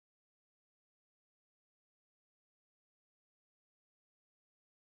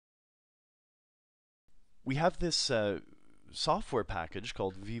We have this software package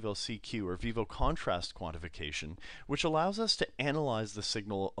called Vevo CQ, or Vevo Contrast Quantification, which allows us to analyze the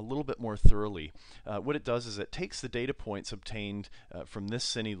signal a little bit more thoroughly. What it does is it takes the data points obtained from this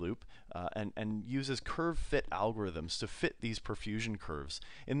cine loop and uses curve fit algorithms to fit these perfusion curves.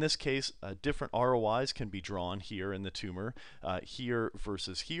 In this case, different ROIs can be drawn here in the tumor, here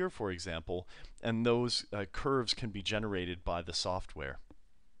versus here, for example, and those curves can be generated by the software.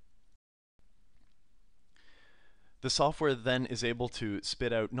 The software then is able to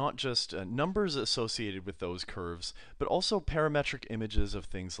spit out not just numbers associated with those curves, but also parametric images of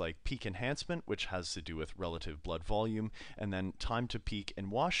things like peak enhancement, which has to do with relative blood volume, and then time to peak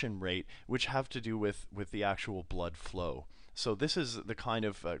and wash-in rate, which have to do with the actual blood flow. So this is the kind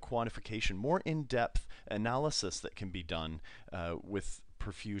of quantification, more in-depth analysis that can be done with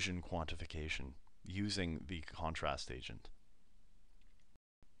perfusion quantification using the contrast agent.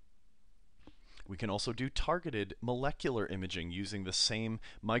 We can also do targeted molecular imaging using the same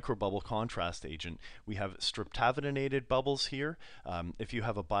microbubble contrast agent. We have streptavidinated bubbles here. If you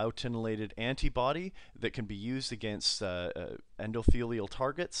have a biotinylated antibody that can be used against endothelial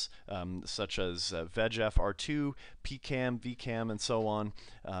targets, such as VEGF-R2, PCAM, VCAM, and so on,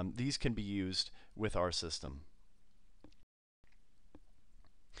 these can be used with our system.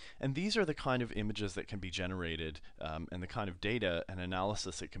 And these are the kind of images that can be generated and the kind of data and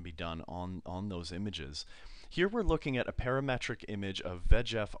analysis that can be done on those images. Here we're looking at a parametric image of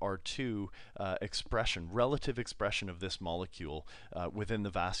VEGF-R2 expression, relative expression of this molecule within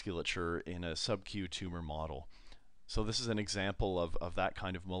the vasculature in a sub-Q tumor model. So this is an example of that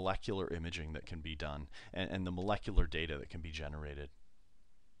kind of molecular imaging that can be done and the molecular data that can be generated.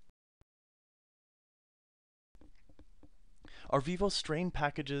 Our Vevo Strain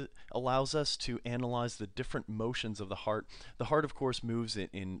package allows us to analyze the different motions of the heart. The heart, of course, moves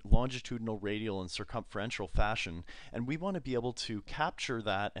in longitudinal, radial, and circumferential fashion, and we want to be able to capture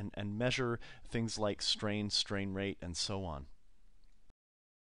that and measure things like strain, strain rate, and so on.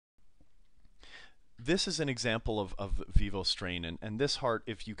 This is an example of Vevo Strain, and this heart,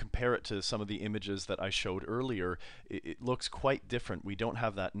 if you compare it to some of the images that I showed earlier, it looks quite different. We don't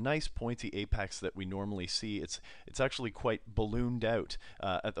have that nice pointy apex that we normally see. It's actually quite ballooned out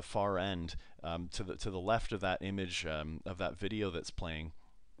at the far end to the left of that image of that video that's playing.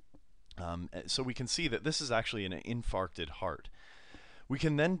 So we can see that this is actually an infarcted heart. We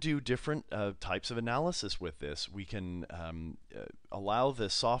can then do different types of analysis with this. We can allow the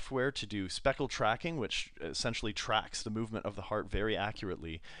software to do speckle tracking, which essentially tracks the movement of the heart very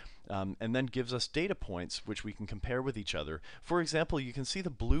accurately, and then gives us data points which we can compare with each other. For example, you can see the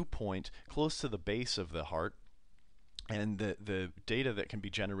blue point close to the base of the heart, and the data that can be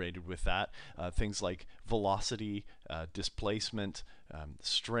generated with that, things like velocity, displacement,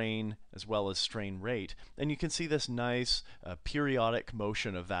 strain, as well as strain rate. And you can see this nice periodic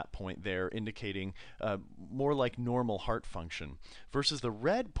motion of that point there, indicating more like normal heart function, versus the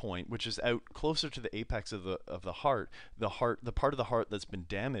red point, which is out closer to the apex of the heart, the part of the heart that's been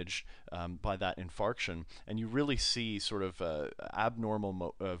damaged by that infarction. And you really see sort of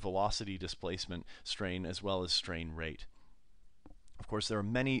abnormal velocity, displacement, strain, as well as strain rate. Of course, there are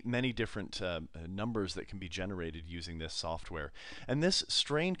many different numbers that can be generated using this software. And this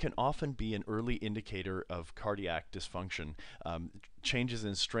strain can often be an early indicator of cardiac dysfunction. Changes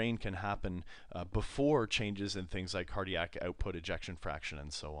in strain can happen before changes in things like cardiac output ejection fraction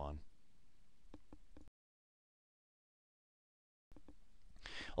and so on.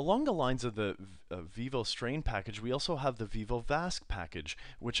 Along the lines of the Vevo Strain package, we also have the Vevo VASC package,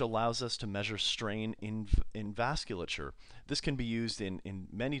 which allows us to measure strain in vasculature. This can be used in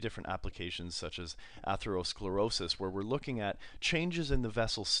many different applications, such as atherosclerosis, where we're looking at changes in the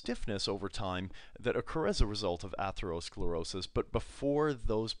vessel stiffness over time that occur as a result of atherosclerosis, but before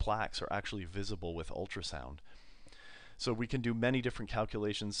those plaques are actually visible with ultrasound. So we can do many different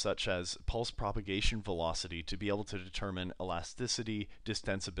calculations, such as pulse propagation velocity, to be able to determine elasticity,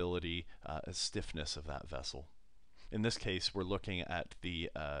 distensibility, stiffness of that vessel. In this case, we're looking at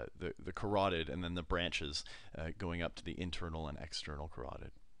the carotid and then the branches going up to the internal and external carotid.